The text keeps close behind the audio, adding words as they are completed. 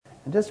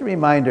And just a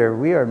reminder,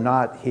 we are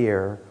not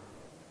here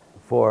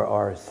for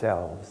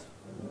ourselves.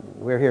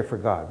 We're here for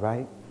God,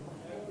 right?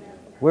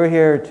 We're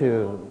here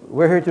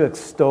to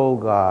extol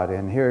God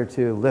and here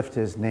to lift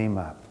His name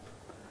up.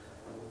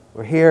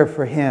 We're here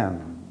for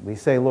Him. We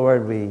say,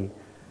 Lord, we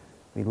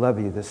love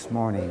you this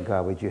morning.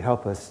 God, would you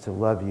help us to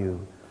love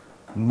you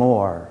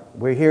more?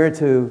 We're here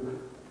to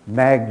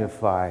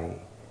magnify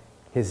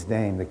His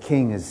name. The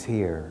King is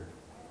here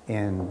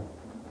in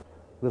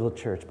Little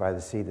Church by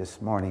the Sea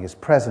this morning. His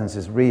presence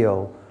is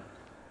real.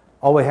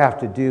 All we have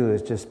to do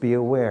is just be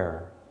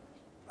aware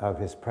of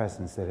His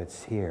presence, that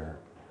it's here,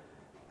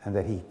 and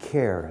that He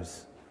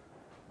cares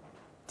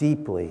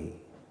deeply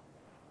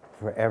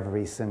for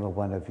every single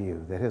one of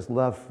you, that His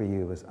love for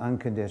you is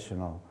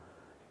unconditional.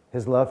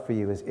 His love for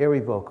you is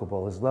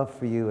irrevocable. His love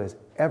for you is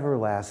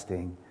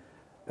everlasting.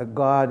 That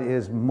God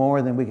is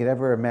more than we could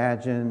ever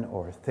imagine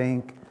or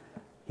think.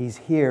 He's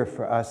here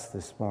for us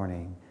this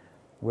morning.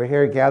 We're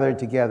here gathered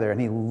together, and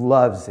He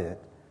loves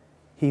it.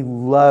 He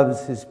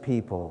loves His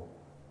people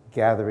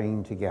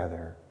gathering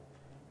together.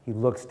 He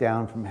looks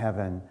down from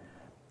heaven,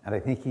 and I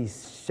think He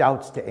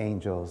shouts to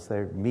angels.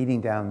 They're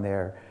meeting down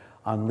there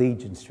on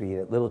Legion Street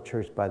at Little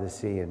Church by the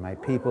Sea, and my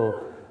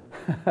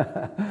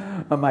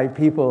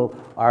people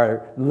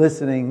are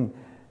listening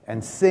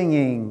and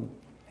singing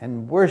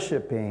and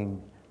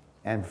worshiping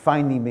and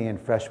finding me in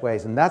fresh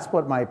ways. And that's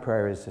what my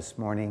prayer is this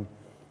morning.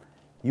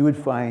 You would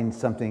find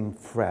something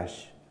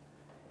fresh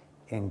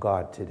in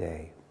God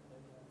today.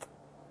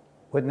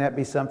 Wouldn't that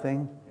be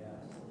something?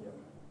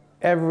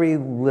 Every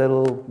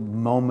little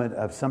moment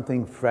of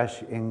something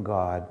fresh in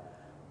God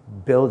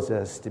builds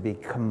us to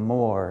become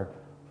more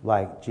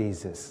like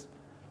Jesus.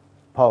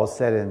 Paul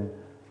said in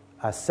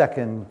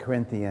 2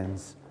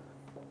 Corinthians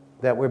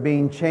that we're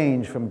being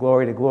changed from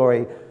glory to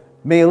glory.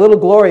 May a little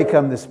glory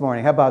come this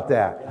morning. How about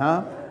that?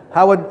 Huh?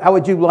 How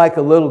would you like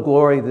a little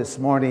glory this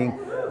morning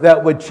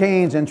that would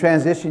change and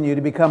transition you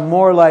to become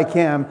more like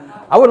Him?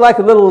 I would like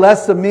a little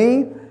less of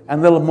me and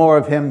a little more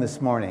of Him this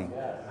morning.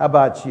 How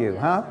about you,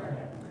 huh?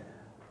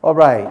 All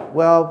right.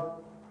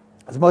 Well,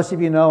 as most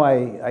of you know,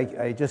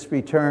 I just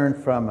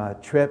returned from a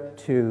trip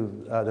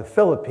to the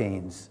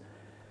Philippines.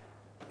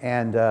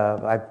 And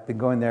I've been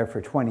going there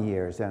for 20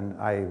 years, and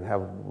I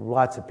have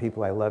lots of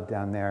people I love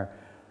down there.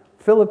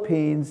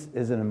 Philippines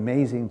is an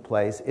amazing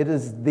place. It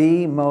is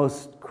the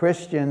most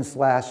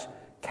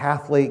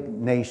Christian/Catholic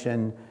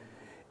nation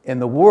in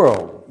the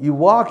world. You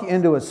walk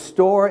into a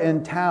store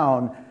in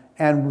town,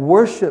 and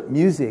worship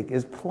music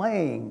is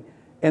playing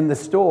in the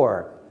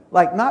store.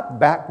 Like, not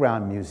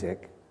background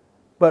music,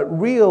 but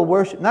real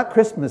worship, not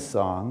Christmas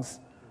songs,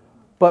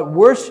 but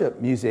worship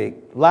music,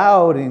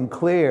 loud and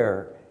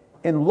clear,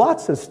 in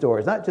lots of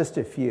stores, not just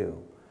a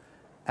few.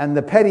 And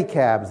the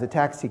pedicabs, the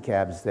taxi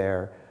cabs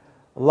there,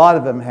 a lot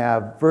of them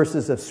have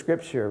verses of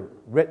Scripture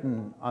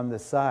written on the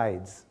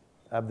sides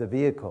of the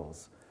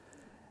vehicles.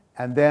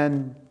 And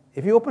then,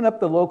 if you open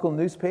up the local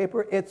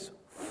newspaper, it's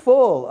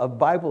full of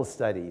Bible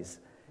studies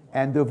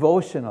and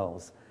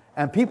devotionals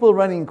and people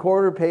running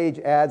quarter-page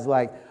ads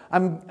like,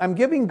 I'm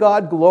giving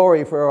God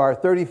glory for our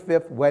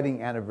 35th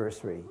wedding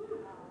anniversary.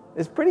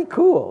 It's pretty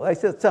cool.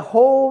 It's a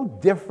whole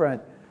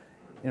different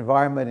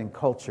environment and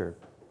culture.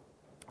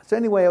 So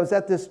anyway, I was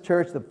at this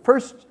church. The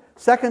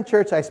second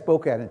church I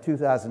spoke at in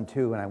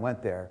 2002 when I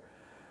went there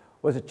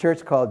was a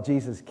church called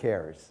Jesus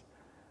Cares.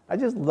 I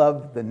just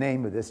love the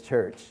name of this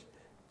church,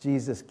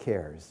 Jesus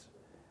Cares.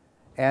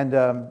 And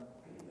the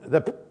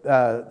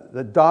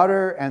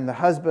daughter and the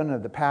husband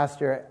of the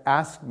pastor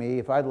asked me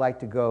if I'd like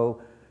to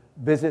go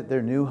visit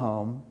their new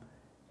home,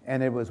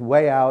 and it was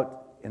way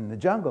out in the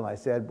jungle. I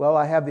said, well,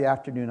 I have the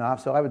afternoon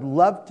off, so I would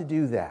love to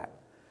do that.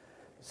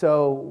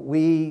 So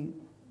we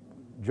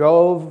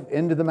drove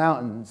into the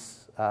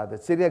mountains. The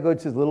city I go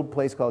to is a little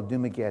place called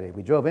Dumaguete.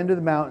 We drove into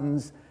the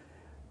mountains,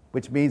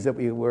 which means that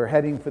we were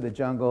heading for the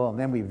jungle, and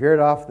then we veered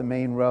off the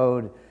main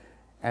road,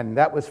 and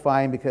that was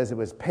fine because it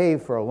was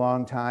paved for a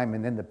long time,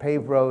 and then the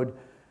paved road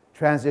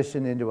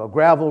transitioned into a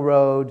gravel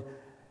road,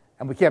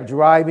 and we kept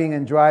driving,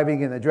 and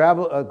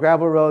the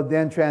gravel road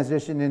then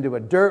transitioned into a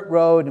dirt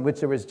road, in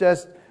which it was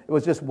just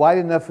wide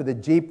enough for the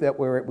Jeep that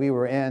we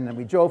were in, and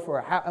we drove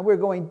and we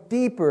were going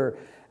deeper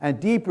and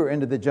deeper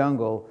into the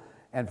jungle,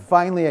 and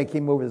finally I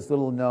came over this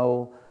little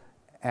knoll,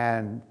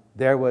 and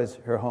there was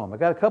her home. I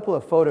got a couple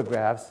of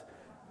photographs.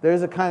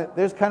 There's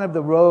kind of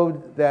the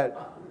road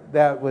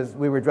that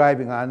we were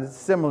driving on. It's a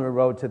similar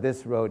road to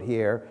this road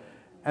here,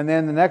 and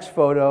then the next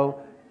photo,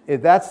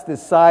 that's the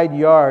side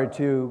yard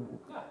to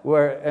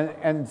where,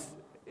 and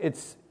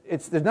it's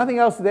there's nothing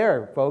else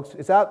there, folks.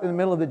 It's out in the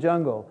middle of the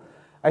jungle.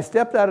 I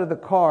stepped out of the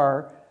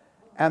car,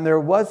 and there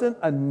wasn't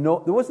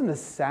a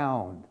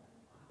sound.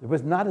 There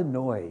was not a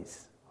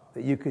noise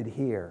that you could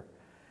hear.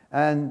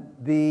 And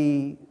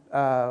the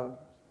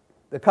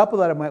couple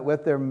that I went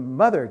with, their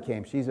mother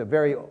came. She's a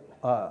very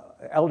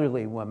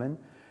elderly woman.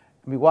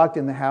 We walked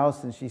in the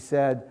house, and she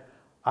said,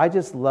 I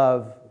just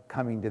love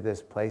coming to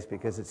this place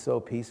because it's so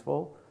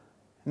peaceful.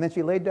 And then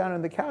she laid down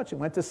on the couch and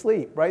went to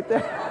sleep right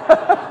there.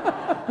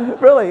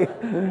 Really.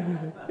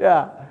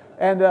 Yeah.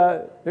 And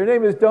their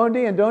name is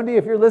Dondi. And Dondi,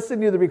 if you're listening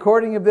to the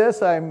recording of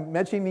this, I'm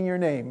mentioning your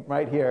name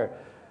right here.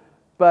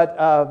 But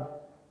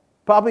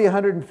probably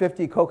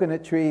 150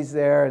 coconut trees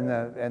there,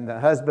 and the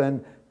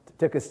husband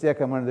took a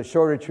stick on one of the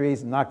shorter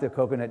trees and knocked the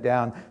coconut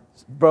down,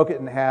 broke it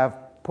in half,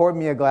 poured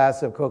me a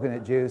glass of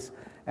coconut juice,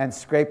 and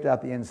scraped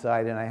out the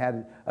inside, and I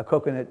had a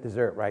coconut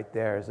dessert right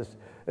there. It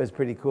was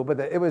pretty cool. But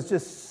it was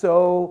just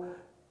so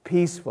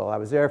peaceful. I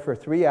was there for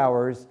 3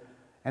 hours,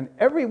 and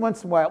every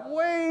once in a while,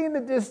 way in the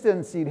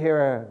distance, you'd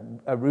hear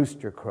a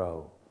rooster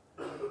crow.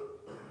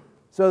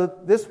 So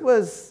this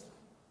was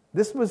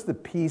the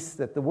peace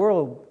that the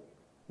world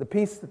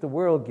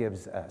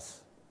gives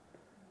us.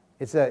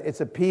 It's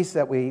a peace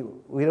that we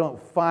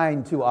don't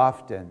find too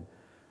often.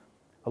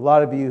 A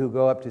lot of you who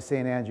go up to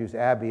St. Andrew's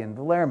Abbey in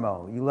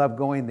Palermo, you love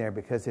going there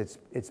because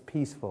it's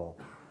peaceful.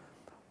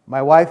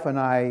 My wife and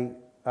I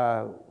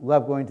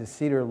love going to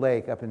Cedar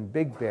Lake up in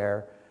Big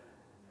Bear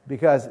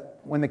because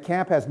when the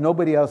camp has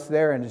nobody else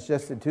there and it's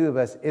just the two of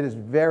us, it is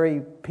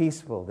very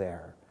peaceful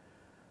there.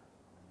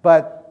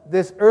 But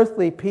this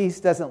earthly peace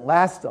doesn't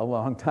last a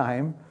long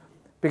time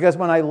because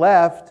when I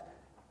left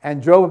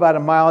and drove about a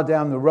mile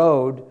down the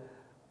road,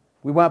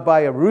 we went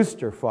by a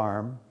rooster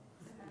farm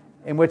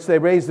in which they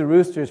raise the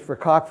roosters for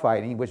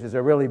cockfighting, which is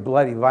a really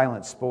bloody,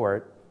 violent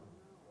sport.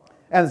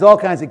 And there's all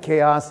kinds of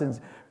chaos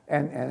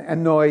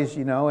and noise,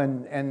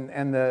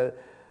 and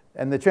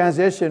the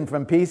transition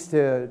from peace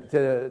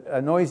to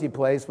a noisy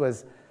place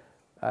was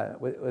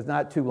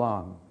not too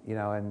long,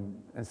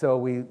 and so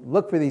we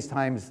look for these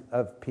times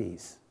of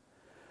peace.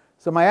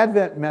 So my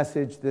Advent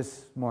message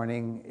this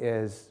morning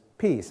is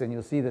peace, and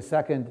you'll see the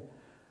second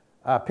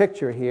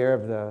picture here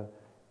of the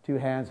two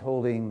hands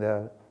holding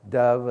the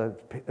dove.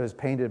 It was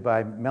painted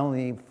by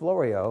Melanie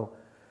Florio,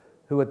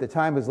 who at the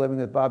time was living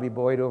with Bobby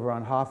Boyd over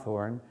on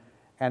Hawthorne,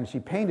 and she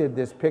painted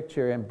this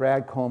picture in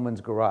Brad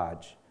Coleman's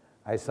garage.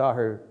 I saw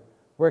her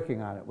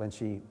working on it when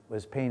she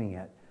was painting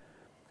it.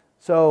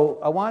 So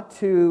I want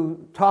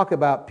to talk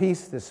about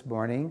peace this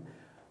morning,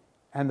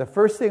 and the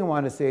first thing I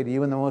want to say to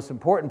you, and the most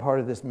important part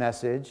of this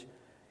message,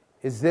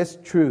 is this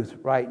truth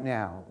right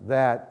now,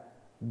 that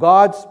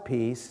God's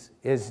peace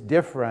is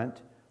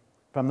different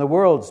from the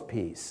world's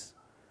peace.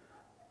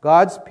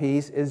 God's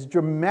peace is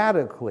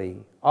dramatically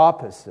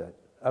opposite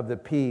of the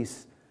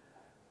peace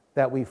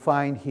that we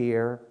find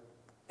here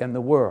in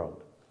the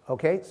world.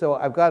 Okay, so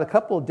I've got a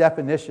couple of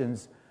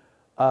definitions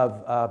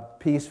of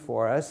peace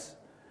for us.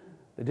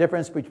 The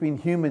difference between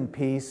human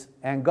peace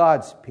and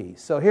God's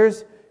peace. So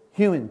here's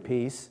human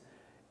peace,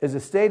 is a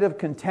state of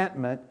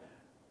contentment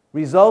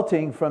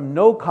resulting from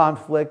no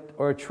conflict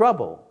or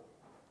trouble,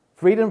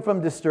 freedom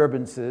from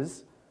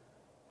disturbances,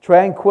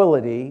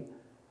 tranquility,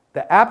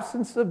 the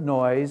absence of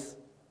noise,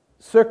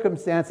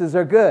 circumstances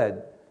are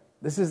good.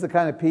 This is the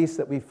kind of peace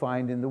that we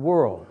find in the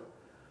world.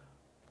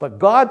 But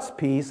God's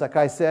peace, like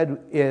I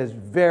said, is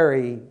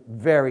very,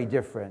 very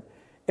different.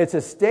 It's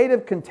a state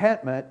of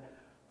contentment,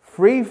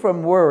 free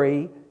from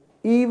worry,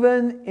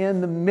 even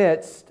in the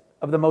midst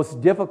of the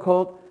most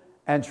difficult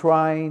and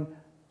trying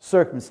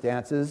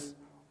circumstances,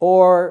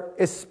 or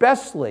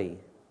especially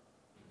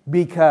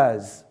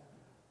because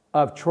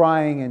of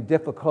trying and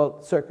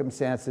difficult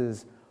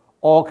circumstances,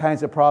 all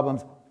kinds of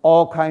problems,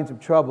 all kinds of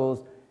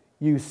troubles,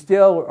 you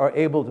still are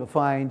able to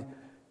find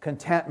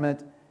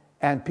contentment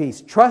and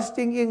peace,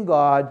 trusting in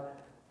God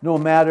no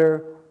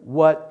matter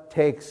what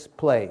takes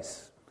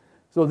place.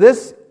 So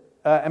this,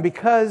 and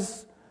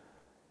because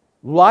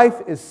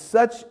life is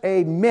such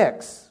a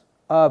mix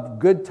of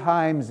good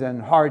times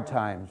and hard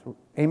times,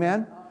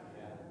 amen?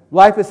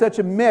 Life is such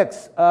a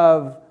mix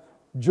of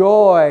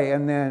joy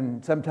and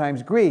then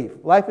sometimes grief.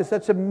 Life is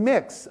such a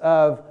mix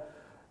of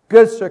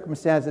good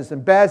circumstances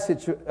and bad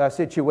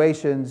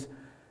situations,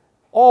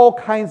 all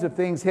kinds of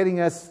things hitting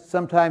us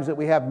sometimes that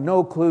we have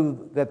no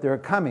clue that they're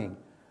coming.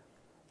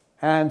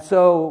 And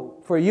so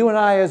for you and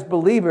I as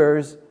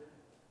believers,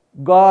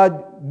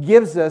 God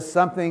gives us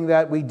something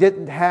that we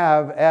didn't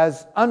have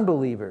as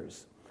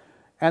unbelievers.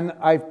 And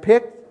I've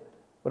picked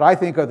what I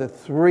think are the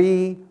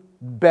three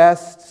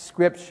best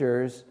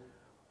scriptures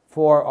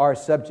for our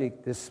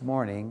subject this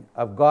morning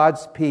of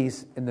God's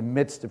peace in the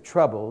midst of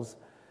troubles.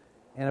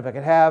 And if I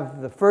could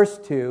have the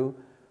first two,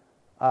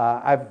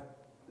 I've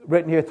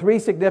written here three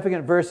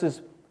significant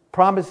verses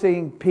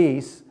promising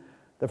peace.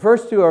 The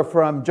first two are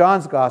from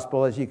John's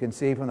Gospel, as you can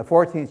see, from the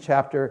 14th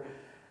chapter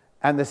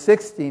and the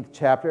 16th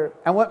chapter.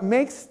 And what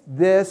makes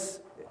these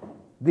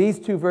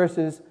two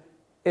verses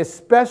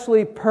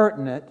especially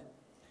pertinent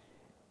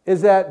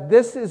is that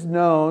this is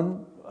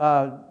known,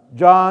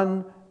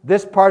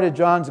 this part of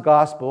John's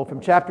Gospel, from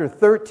chapter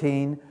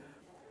 13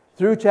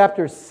 through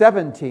chapter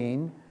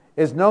 17,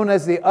 is known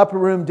as the Upper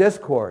Room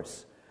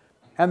Discourse.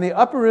 And the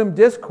Upper Room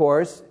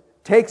Discourse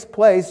takes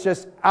place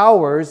just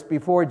hours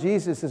before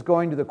Jesus is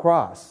going to the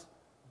cross.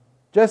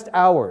 Just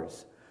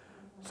hours.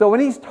 So when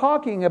he's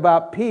talking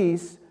about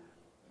peace,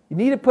 you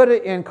need to put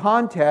it in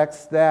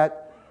context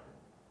that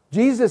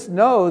Jesus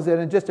knows that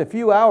in just a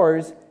few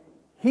hours,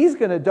 he's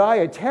going to die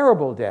a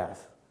terrible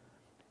death.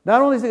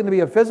 Not only is it going to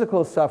be a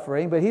physical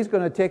suffering, but he's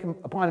going to take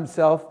upon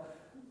himself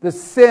the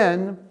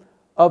sin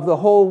of the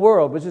whole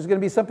world, which is going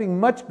to be something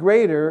much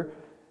greater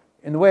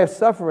in the way of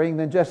suffering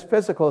than just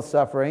physical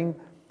suffering.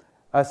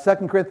 2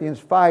 Corinthians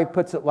 5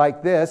 puts it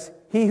like this: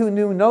 He who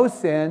knew no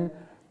sin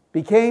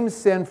became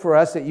sin for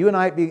us, that you and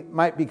I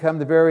might become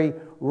the very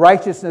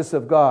righteousness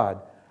of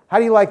God. How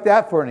do you like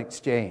that for an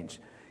exchange?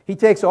 He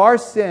takes our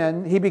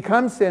sin, He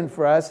becomes sin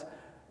for us,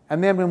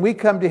 and then when we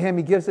come to Him,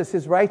 He gives us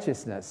His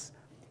righteousness.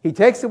 He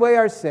takes away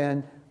our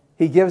sin,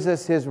 He gives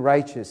us His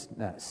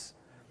righteousness.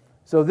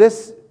 So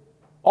this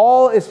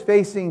all is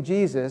facing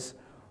Jesus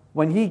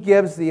when He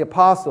gives the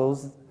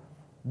apostles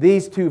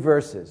these two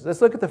verses.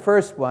 Let's look at the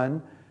first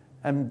one,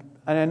 and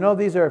I know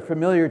these are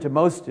familiar to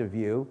most of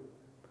you.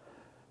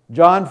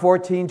 John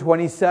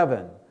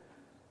 14:27.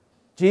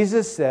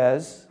 Jesus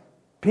says,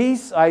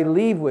 "Peace I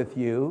leave with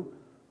you,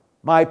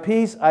 my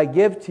peace I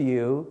give to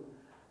you,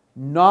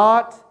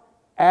 not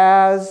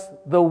as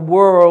the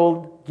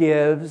world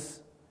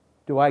gives,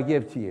 do I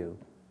give to you."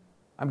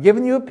 I'm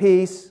giving you a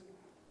peace,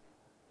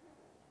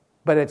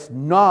 but it's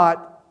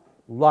not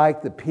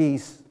like the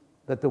peace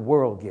that the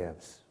world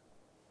gives.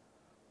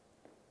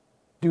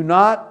 Do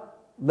not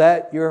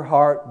let your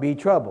heart be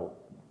troubled.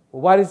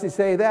 Well, why does He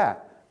say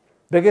that?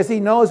 Because He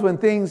knows when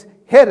things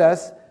hit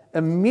us,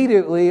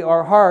 immediately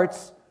our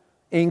hearts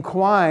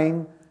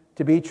incline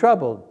to be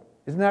troubled.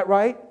 Isn't that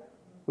right?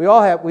 We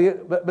all have.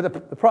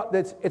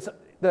 It's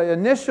the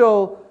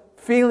initial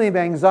feeling of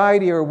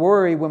anxiety or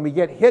worry when we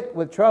get hit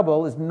with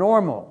trouble is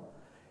normal.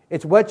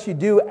 It's what you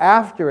do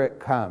after it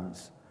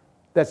comes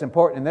that's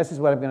important. And this is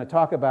what I'm going to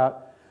talk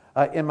about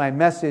in my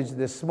message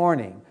this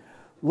morning.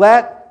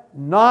 Let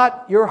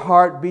not your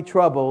heart be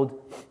troubled,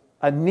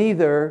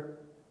 neither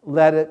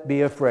let it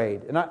be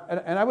afraid. And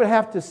I would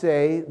have to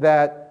say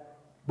that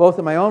both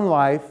in my own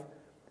life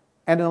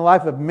and in the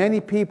life of many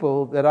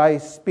people that I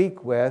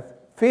speak with,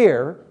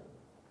 fear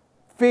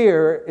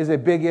is a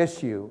big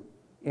issue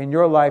in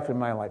your life and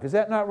my life. Is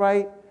that not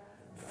right?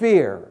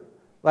 Fear,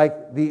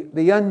 like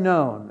the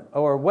unknown,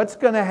 or what's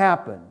going to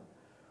happen.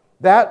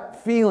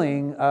 That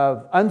feeling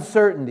of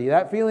uncertainty,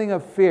 that feeling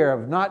of fear,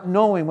 of not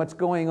knowing what's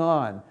going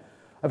on,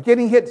 of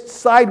getting hit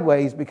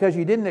sideways because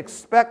you didn't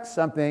expect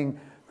something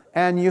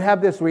and you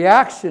have this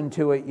reaction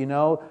to it,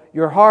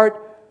 your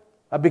heart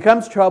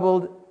becomes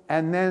troubled,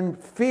 and then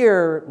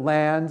fear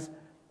lands,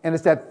 and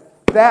it's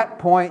at that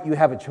point you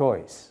have a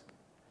choice.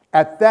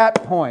 At that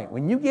point,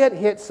 when you get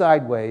hit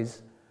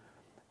sideways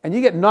and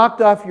you get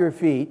knocked off your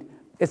feet,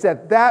 it's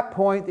at that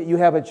point that you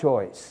have a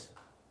choice.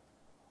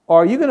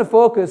 Are you going to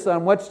focus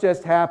on what's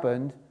just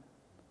happened,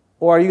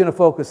 or are you going to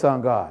focus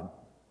on God?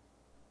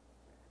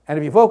 And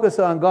if you focus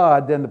on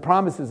God, then the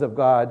promises of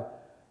God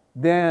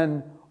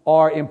then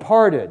are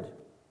imparted.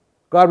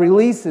 God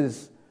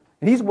releases,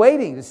 and He's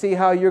waiting to see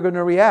how you're going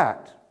to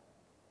react.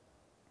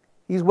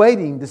 He's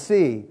waiting to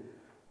see.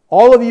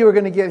 All of you are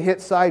going to get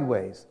hit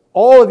sideways.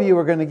 All of you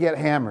are going to get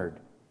hammered,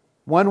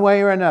 one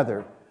way or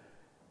another.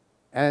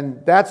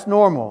 And that's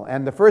normal.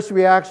 And the first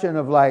reaction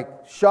of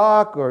like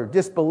shock or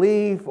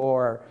disbelief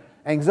or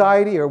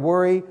anxiety or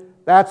worry,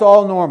 that's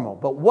all normal.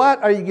 But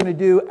what are you going to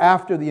do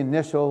after the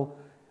initial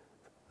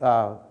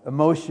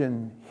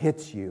emotion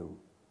hits you?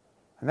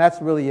 And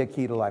that's really a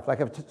key to life. Like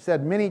I've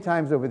said many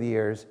times over the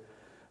years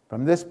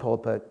from this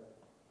pulpit,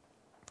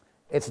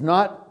 it's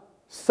not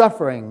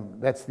suffering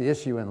that's the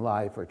issue in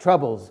life, or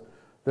troubles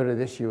that are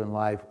the issue in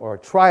life, or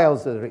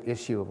trials that are the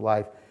issue of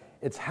life.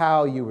 It's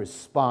how you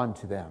respond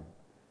to them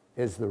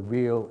is the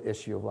real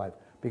issue of life,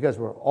 because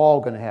we're all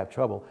going to have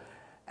trouble.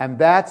 And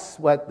that's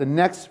what the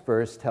next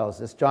verse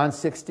tells us, John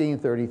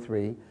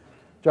 16:33.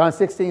 John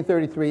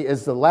 16:33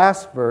 is the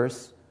last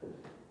verse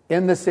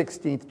in the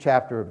 16th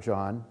chapter of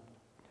John,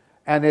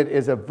 and it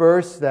is a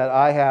verse that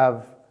I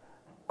have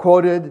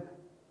quoted.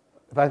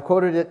 If I've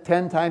quoted it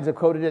 10 times, I've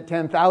quoted it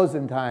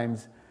 10,000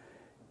 times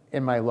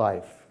in my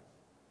life.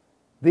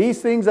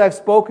 These things I've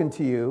spoken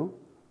to you,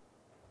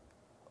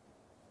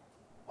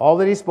 all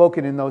that He's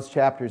spoken in those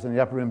chapters in the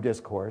Upper Room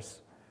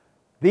Discourse,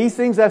 these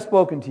things I've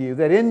spoken to you,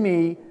 that in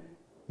me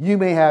you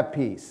may have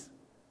peace.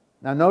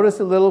 Now notice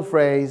the little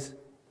phrase,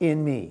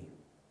 in me.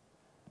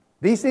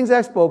 These things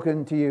I've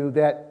spoken to you,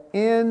 that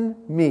in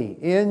me,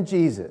 in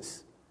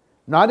Jesus,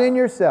 not in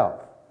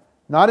yourself,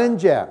 not in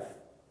Jeff,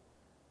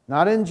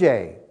 not in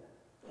Jay,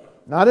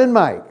 not in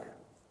Mike,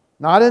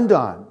 not in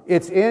Don.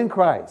 It's in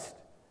Christ.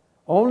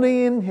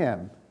 Only in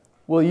Him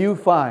will you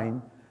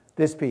find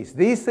this peace.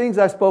 These things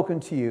I've spoken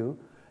to you,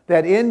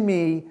 that in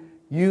me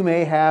you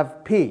may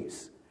have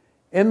peace.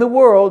 In the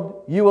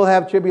world you will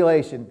have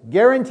tribulation.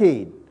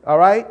 Guaranteed. All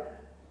right?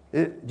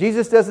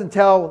 Jesus doesn't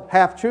tell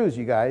half-truths,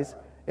 you guys.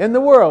 In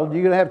the world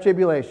you're going to have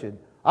tribulation.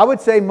 I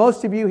would say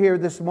most of you here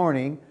this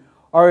morning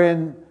are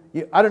in,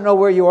 I don't know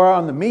where you are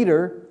on the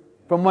meter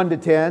from 1 to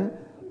 10,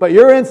 but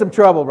you're in some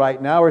trouble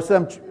right now, or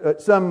some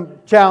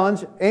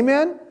challenge.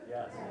 Amen?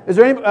 Yes. Is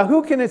there any,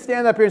 who can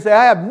stand up here and say,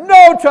 I have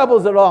no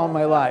troubles at all in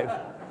my life?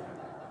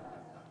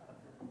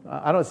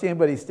 I don't see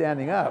anybody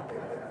standing up.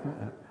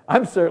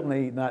 I'm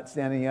certainly not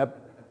standing up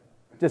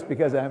just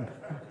because I'm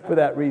for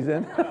that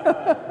reason.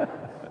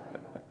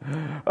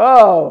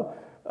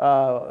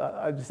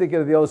 I'm just thinking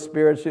of the old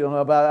spiritual,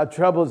 about our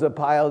troubles are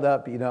piled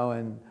up,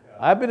 and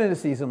I've been in a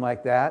season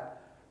like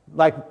that,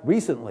 like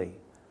recently.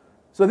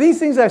 So these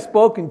things I've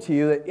spoken to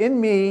you, that in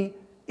me,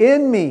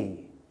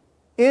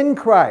 in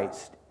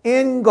Christ,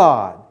 in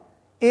God,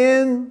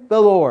 in the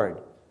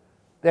Lord,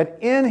 that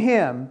in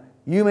Him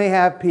you may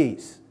have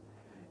peace.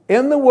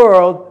 In the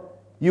world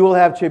you will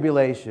have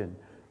tribulation,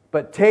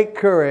 but take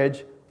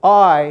courage,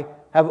 I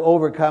have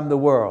overcome the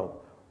world.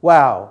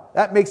 Wow,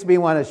 that makes me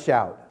want to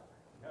shout.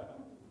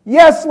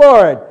 Yes,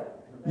 Lord,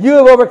 you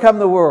have overcome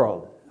the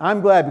world.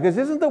 I'm glad, because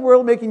isn't the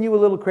world making you a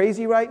little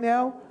crazy right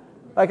now?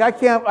 Like I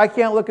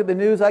can't look at the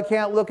news. I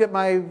can't look at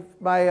my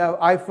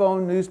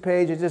iPhone news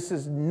page. It just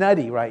is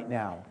nutty right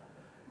now.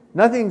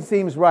 Nothing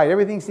seems right.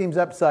 Everything seems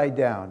upside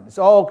down. It's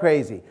all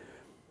crazy.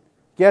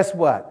 Guess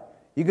what?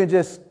 You can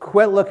just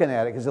quit looking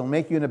at it because it'll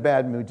make you in a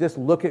bad mood. Just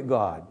look at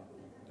God.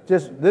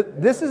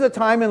 This is a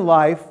time in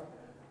life.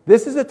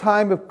 This is a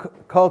time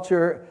of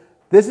culture.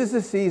 This is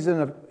a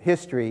season of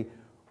history.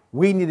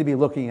 We need to be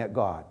looking at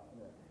God.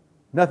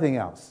 Nothing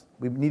else.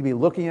 We need to be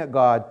looking at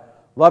God,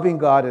 loving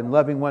God and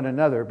loving one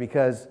another,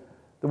 because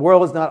the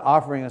world is not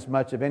offering us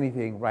much of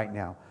anything right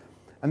now.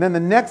 And then the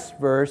next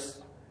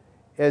verse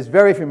is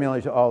very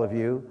familiar to all of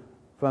you,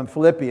 from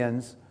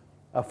Philippians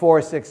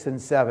 4, 6,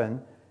 and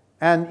 7.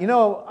 And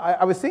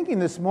I was thinking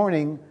this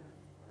morning,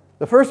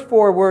 the first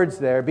 4 words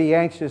there, be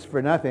anxious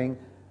for nothing,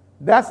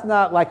 that's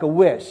not like a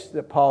wish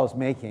that Paul's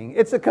making.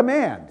 It's a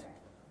command.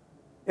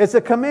 It's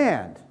a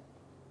command.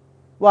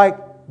 Like,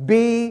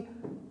 be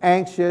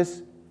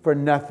anxious for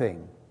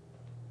nothing.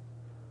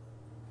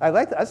 I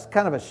like that. That's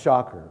kind of a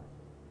shocker.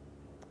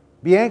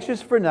 Be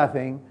anxious for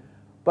nothing,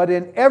 but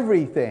in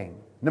everything,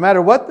 no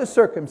matter what the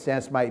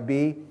circumstance might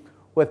be,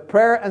 with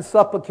prayer and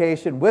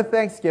supplication, with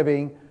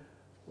thanksgiving,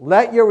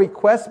 let your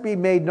requests be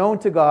made known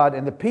to God,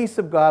 and the peace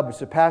of God, which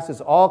surpasses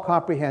all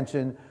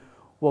comprehension,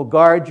 will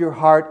guard your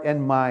heart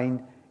and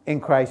mind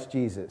in Christ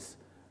Jesus.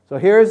 So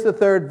here's the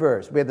third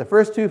verse. We had the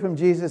first 2 from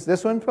Jesus,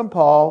 this one from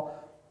Paul,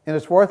 in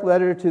his 4th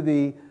letter to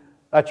the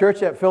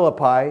church at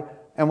Philippi.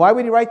 And why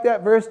would he write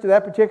that verse to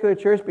that particular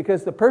church?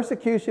 Because the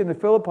persecution in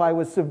Philippi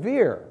was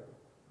severe.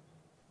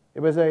 It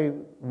was a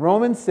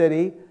Roman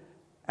city,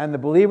 and the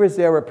believers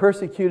there were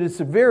persecuted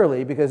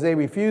severely because they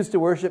refused to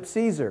worship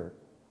Caesar.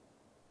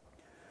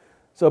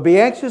 So be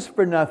anxious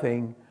for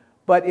nothing,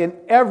 but in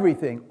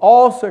everything,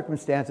 all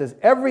circumstances,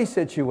 every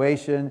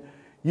situation,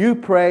 you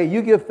pray,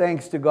 you give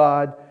thanks to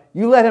God,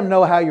 you let Him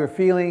know how you're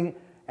feeling,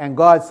 and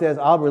God says,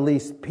 I'll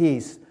release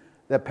peace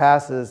that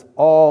passes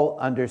all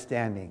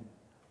understanding.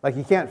 Like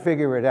you can't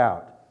figure it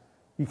out.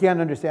 You can't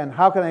understand,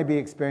 how can I be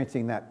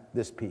experiencing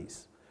this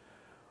peace?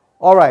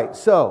 All right,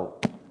 so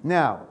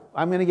now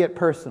I'm going to get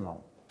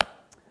personal.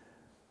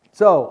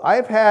 So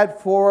I've had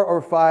 4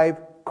 or 5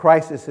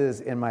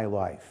 crises in my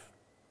life.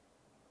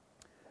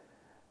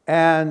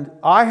 And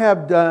I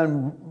have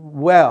done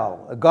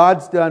well.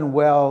 God's done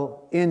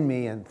well in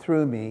me and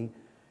through me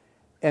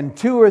in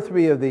 2 or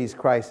 3 of these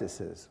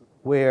crises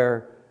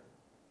where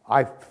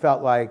I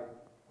felt like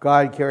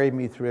God carried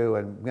me through.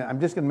 And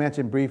I'm just going to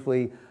mention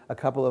briefly a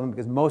couple of them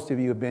because most of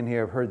you have been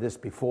here, have heard this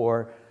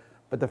before.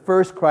 But the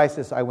first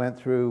crisis I went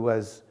through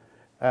was,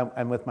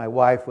 and with my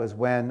wife, was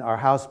when our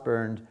house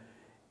burned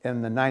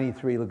in the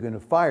 93 Laguna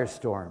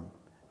firestorm.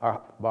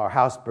 Our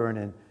house burned,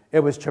 and it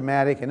was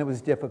traumatic and it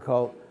was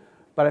difficult.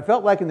 But I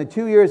felt like in the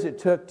 2 years it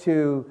took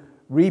to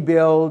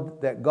rebuild,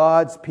 that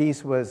God's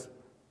peace was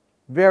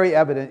very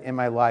evident in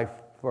my life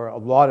for a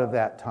lot of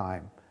that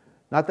time.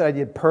 Not that I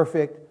did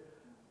perfect,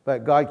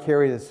 but God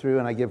carried us through,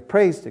 and I give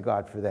praise to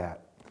God for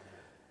that.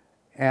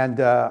 And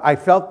I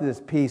felt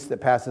this peace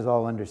that passes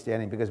all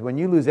understanding, because when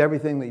you lose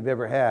everything that you've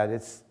ever had,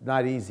 it's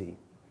not easy.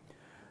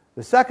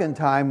 The second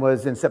time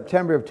was in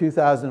September of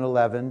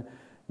 2011.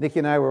 Nikki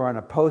and I were on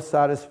a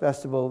post-Sodus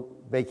Festival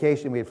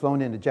vacation. We had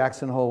flown into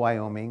Jackson Hole,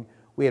 Wyoming.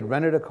 We had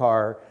rented a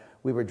car.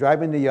 We were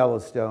driving to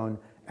Yellowstone,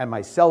 and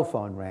my cell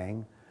phone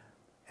rang,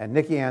 and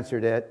Nikki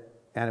answered it,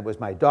 and it was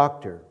my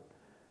doctor.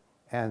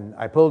 And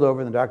I pulled over,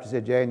 and the doctor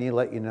said, Jay, I need to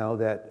let you know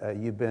that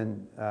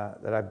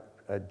that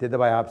I did the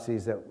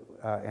biopsies,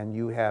 and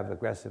you have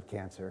aggressive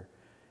cancer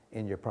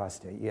in your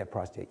prostate. You have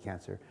prostate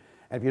cancer.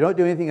 And if you don't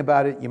do anything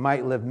about it, you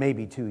might live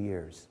maybe 2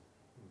 years.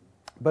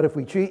 But if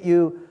we treat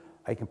you,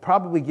 I can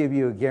probably give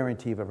you a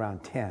guarantee of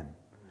around 10.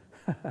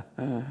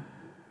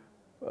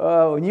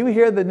 Oh, when you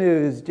hear the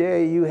news,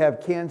 Jay, you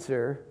have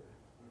cancer,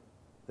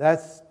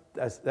 that's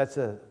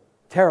a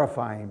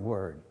terrifying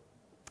word.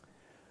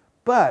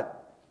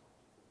 But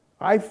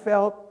I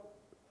felt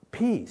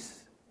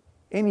peace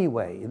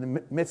anyway in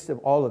the midst of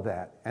all of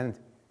that. And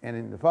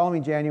in the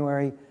following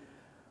January,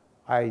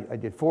 I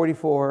did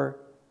 44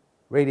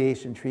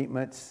 radiation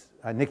treatments.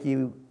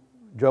 Nikki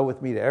drove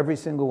with me to every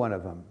single one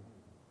of them.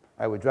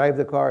 I would drive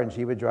the car and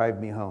she would drive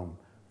me home.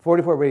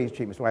 44 radiation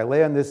treatments. So I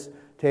lay on this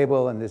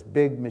table and this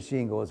big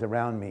machine goes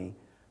around me,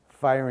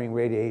 firing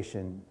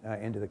radiation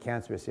into the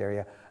cancerous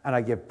area. And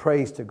I give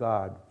praise to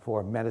God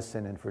for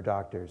medicine and for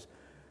doctors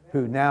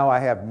who now I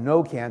have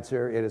no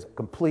cancer. It is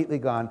completely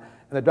gone.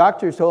 And the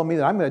doctors told me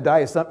that I'm going to die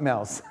of something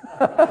else.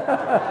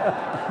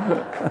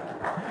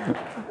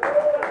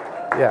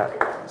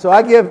 Yeah. So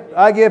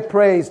I give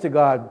praise to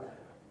God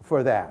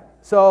for that.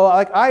 So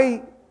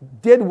I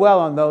did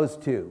well on those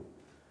two.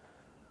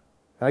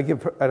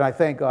 And I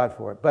thank God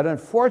for it. But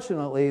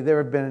unfortunately,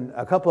 there have been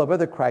a couple of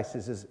other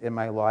crises in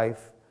my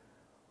life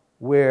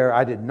where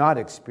I did not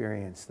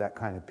experience that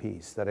kind of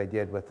peace that I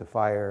did with the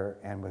fire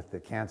and with the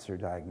cancer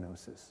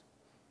diagnosis.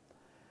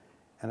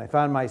 And I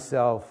found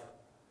myself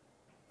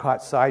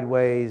caught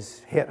sideways,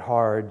 hit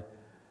hard,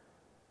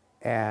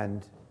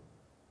 and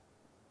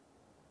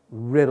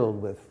riddled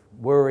with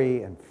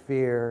worry and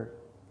fear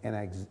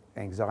and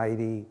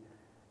anxiety,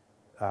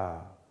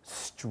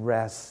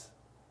 stress,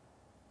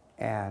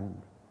 and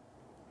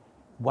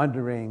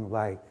wondering,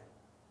 like,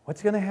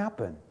 what's going to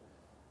happen?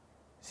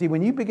 See,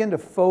 when you begin to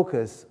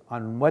focus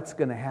on what's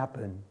going to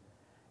happen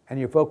and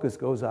your focus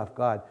goes off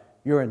God,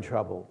 you're in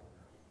trouble.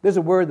 There's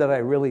a word that I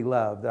really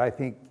love that I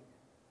think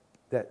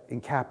that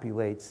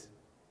encapsulates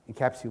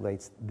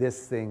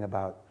this thing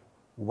about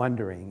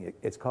wondering.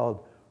 It's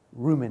called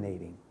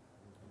ruminating.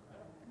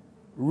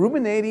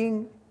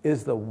 Ruminating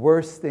is the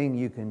worst thing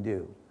you can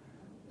do.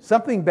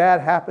 Something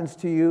bad happens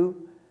to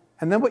you,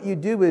 and then what you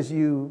do is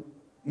you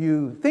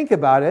think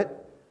about it,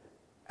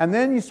 and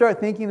then you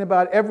start thinking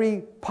about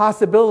every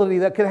possibility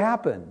that could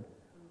happen.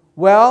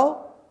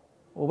 Well,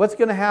 what's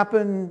going to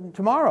happen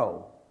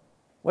tomorrow?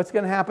 What's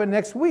going to happen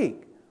next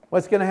week?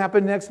 What's going to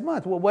happen next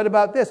month? Well, what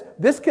about this?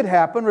 This could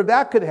happen, or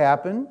that could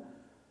happen.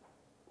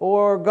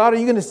 Or, God, are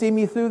you going to see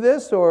me through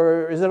this?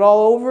 Or is it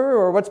all over?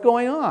 Or what's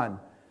going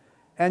on?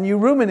 And you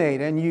ruminate,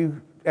 and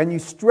you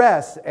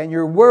stress, and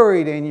you're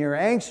worried, and you're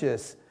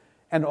anxious.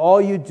 And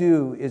all you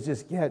do is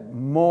just get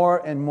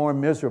more and more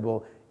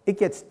miserable. It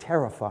gets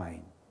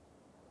terrifying.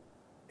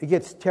 It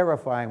gets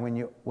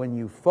terrifying when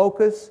you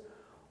focus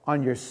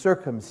on your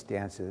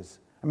circumstances.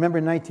 I remember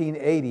in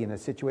 1980, in a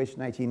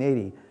situation in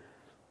 1980,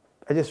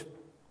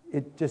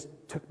 it just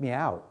took me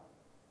out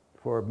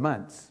for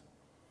months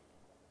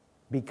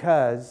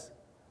because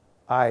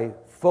I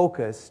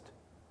focused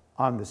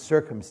on the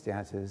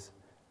circumstances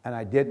and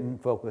I didn't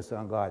focus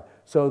on God.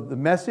 So the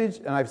message,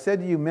 and I've said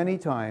to you many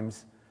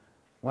times,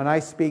 when I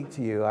speak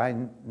to you,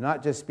 I'm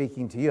not just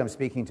speaking to you, I'm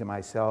speaking to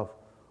myself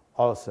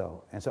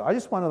also. And so I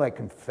just want to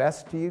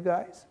confess to you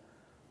guys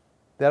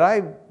that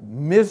I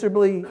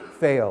miserably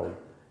failed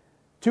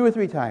 2 or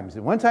 3 times.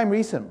 And one time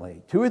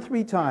recently, 2 or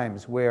 3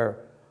 times where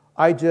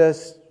I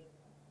just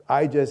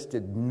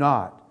did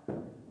not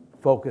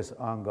focus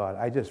on God.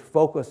 I just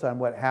focused on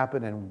what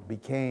happened and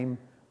became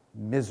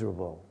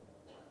miserable.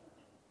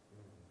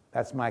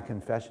 That's my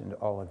confession to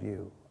all of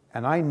you.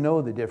 And I know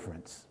the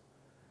difference.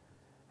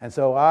 And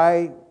so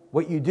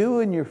what you do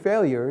in your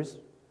failures,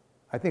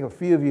 I think a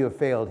few of you have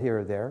failed here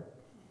or there.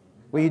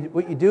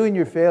 What you do in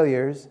your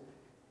failures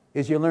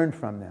is you learn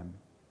from them.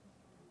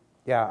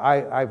 Yeah,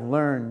 I'm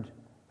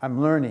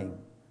learning.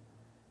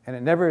 And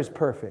it never is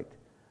perfect.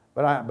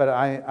 But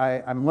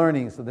I'm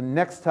learning. So the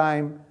next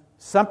time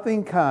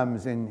something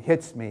comes and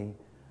hits me,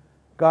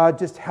 God,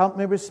 just help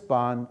me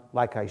respond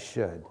like I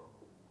should.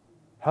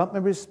 Help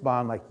me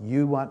respond like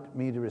you want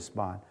me to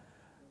respond.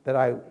 That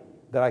I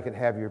could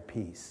have your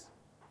peace.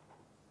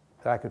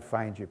 That I could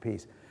find your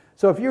peace.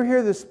 So if you're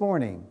here this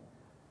morning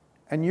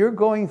and you're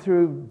going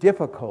through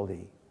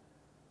difficulty,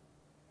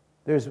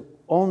 there's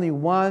only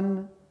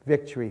one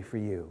victory for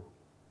you.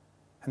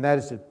 And that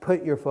is to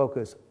put your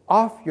focus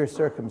off your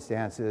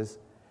circumstances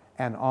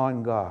and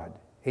on God.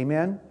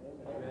 Amen?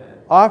 Amen.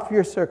 Off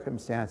your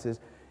circumstances.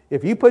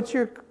 If you put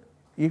your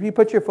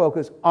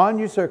focus on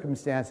your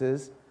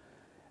circumstances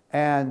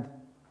and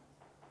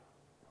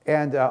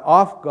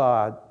off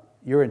God,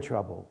 you're in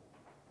trouble.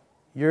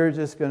 You're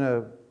going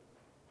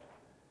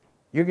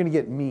to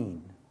get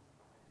mean.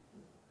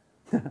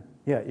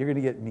 Yeah, you're going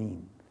to get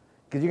mean.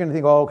 Because you're going to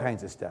think all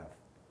kinds of stuff.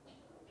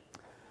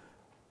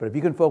 But if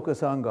you can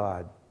focus on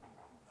God,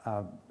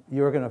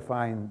 you're going to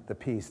find the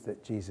peace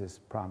that Jesus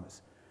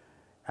promised.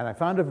 And I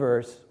found a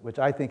verse which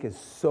I think is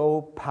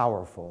so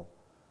powerful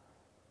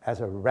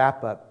as a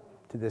wrap-up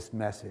to this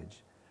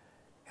message.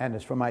 And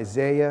it's from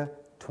Isaiah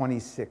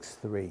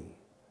 26:3.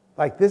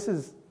 This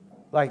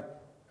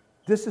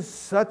is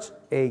such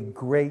a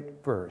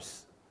great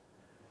verse.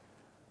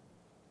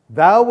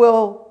 Thou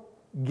wilt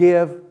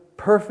give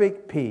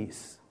perfect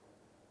peace,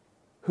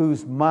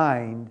 whose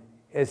mind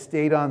is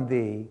stayed on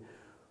thee,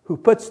 who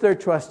puts their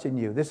trust in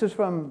you. This is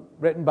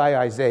written by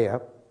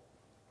Isaiah.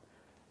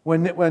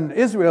 When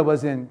Israel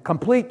was in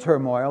complete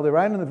turmoil, they're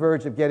right on the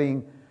verge of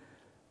getting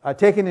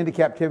taken into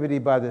captivity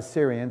by the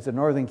Syrians, the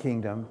northern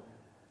kingdom.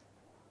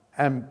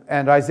 And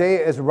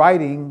Isaiah is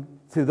writing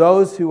to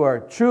those who are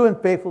true and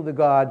faithful to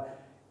God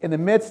in the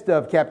midst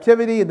of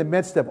captivity, in the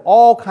midst of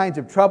all kinds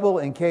of trouble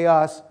and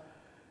chaos.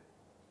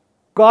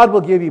 God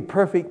will give you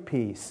perfect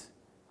peace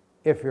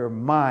if your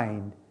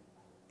mind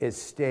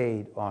is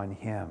stayed on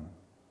Him.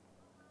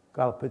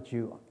 God will put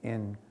you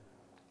in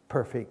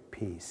perfect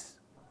peace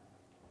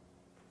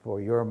for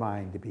your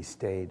mind to be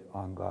stayed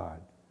on God.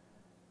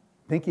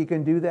 Think you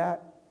can do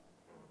that?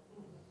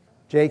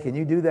 Jay, can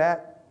you do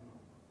that?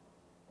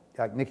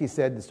 like Nikki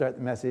said to start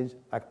the message,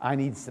 like I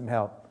need some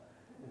help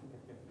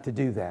to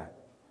do that.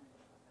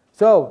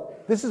 So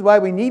this is why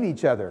we need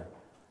each other.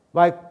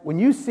 Like when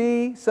you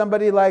see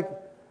somebody like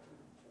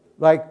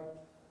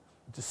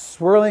just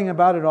swirling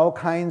about in all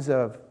kinds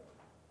of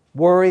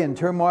worry and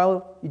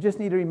turmoil, you just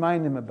need to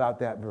remind them about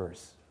that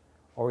verse,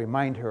 or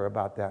remind her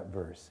about that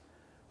verse.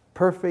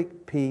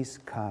 Perfect peace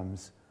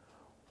comes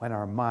when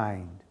our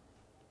mind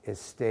is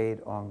stayed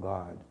on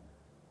God.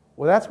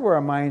 Well, that's where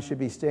our mind should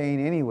be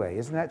staying anyway.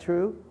 Isn't that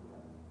true?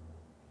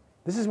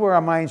 This is where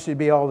our mind should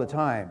be all the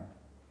time.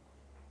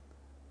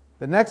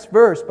 The next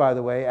verse, by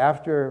the way,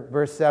 after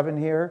verse 7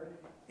 here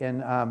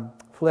in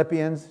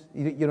Philippians,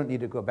 you don't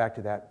need to go back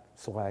to that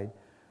slide,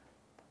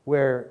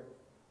 where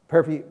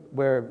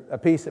a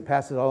peace that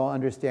passes all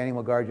understanding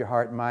will guard your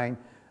heart and mind.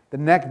 The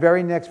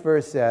very next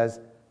verse says,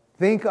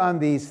 think on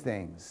these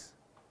things.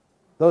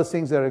 Those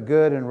things that are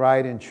good and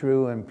right and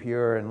true and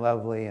pure and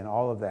lovely and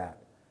all of that.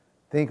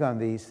 Think on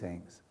these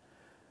things.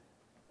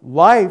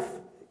 Life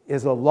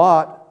is a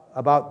lot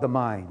about the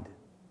mind.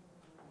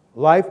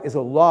 Life is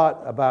a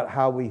lot about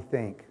how we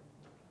think.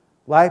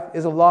 Life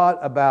is a lot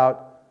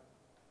about,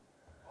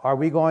 are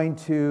we going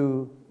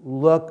to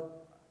look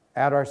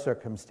at our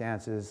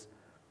circumstances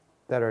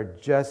that are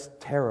just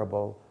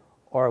terrible,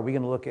 or are we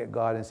going to look at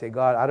God and say,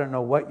 God, I don't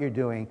know what you're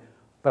doing,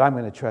 but I'm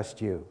going to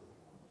trust you.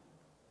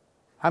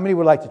 How many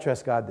would like to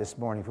trust God this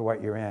morning for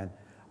what you're in?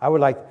 I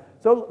would like.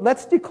 So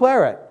let's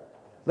declare it.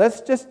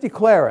 Let's just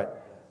declare it.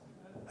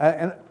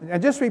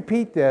 And just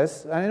repeat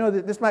this. I know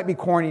that this might be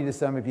corny to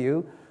some of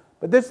you,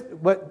 but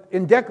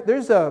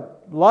there's a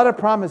lot of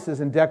promises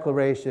in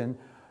declaration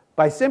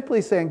by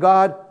simply saying,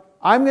 God,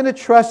 I'm going to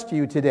trust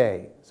you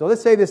today. So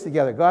let's say this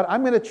together. God,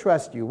 I'm going to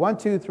trust you. 1,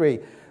 2, 3.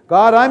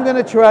 God, I'm going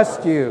to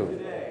trust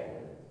you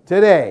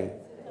today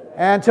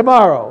and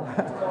tomorrow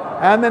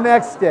and the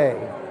next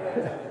day.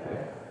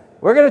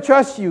 We're going to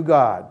trust you,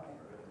 God.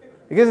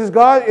 Because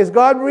is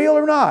God real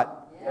or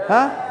not?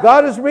 Huh?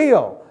 God is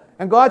real.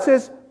 And God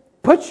says,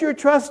 put your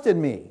trust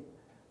in me.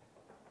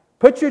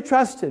 Put your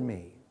trust in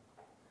me.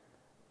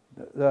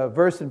 The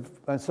verse in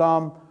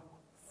Psalm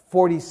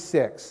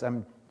 46,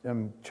 I'm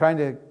trying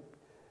to,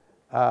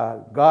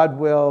 God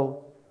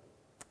will,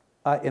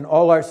 in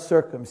all our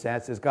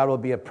circumstances, God will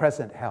be a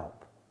present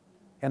help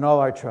in all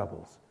our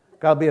troubles.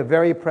 God will be a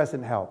very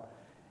present help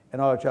in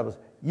all our troubles.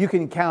 You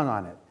can count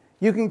on it.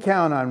 You can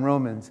count on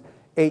Romans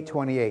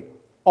 8:28.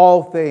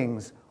 All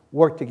things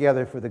work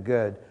together for the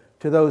good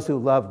to those who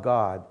love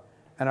God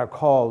and are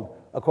called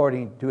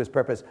according to his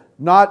purpose.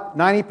 Not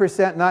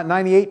 90%, not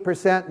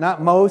 98%,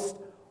 not most.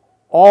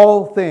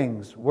 All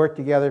things work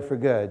together for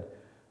good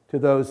to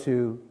those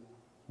who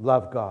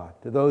love God,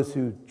 to those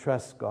who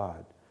trust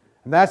God.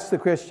 And that's the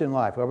Christian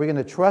life. Are we going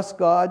to trust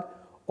God,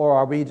 or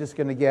are we just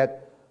going to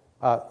get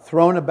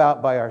thrown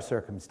about by our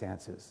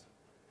circumstances?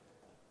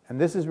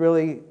 And this is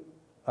really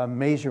a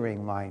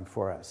measuring line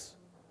for us,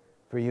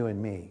 for you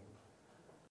and me.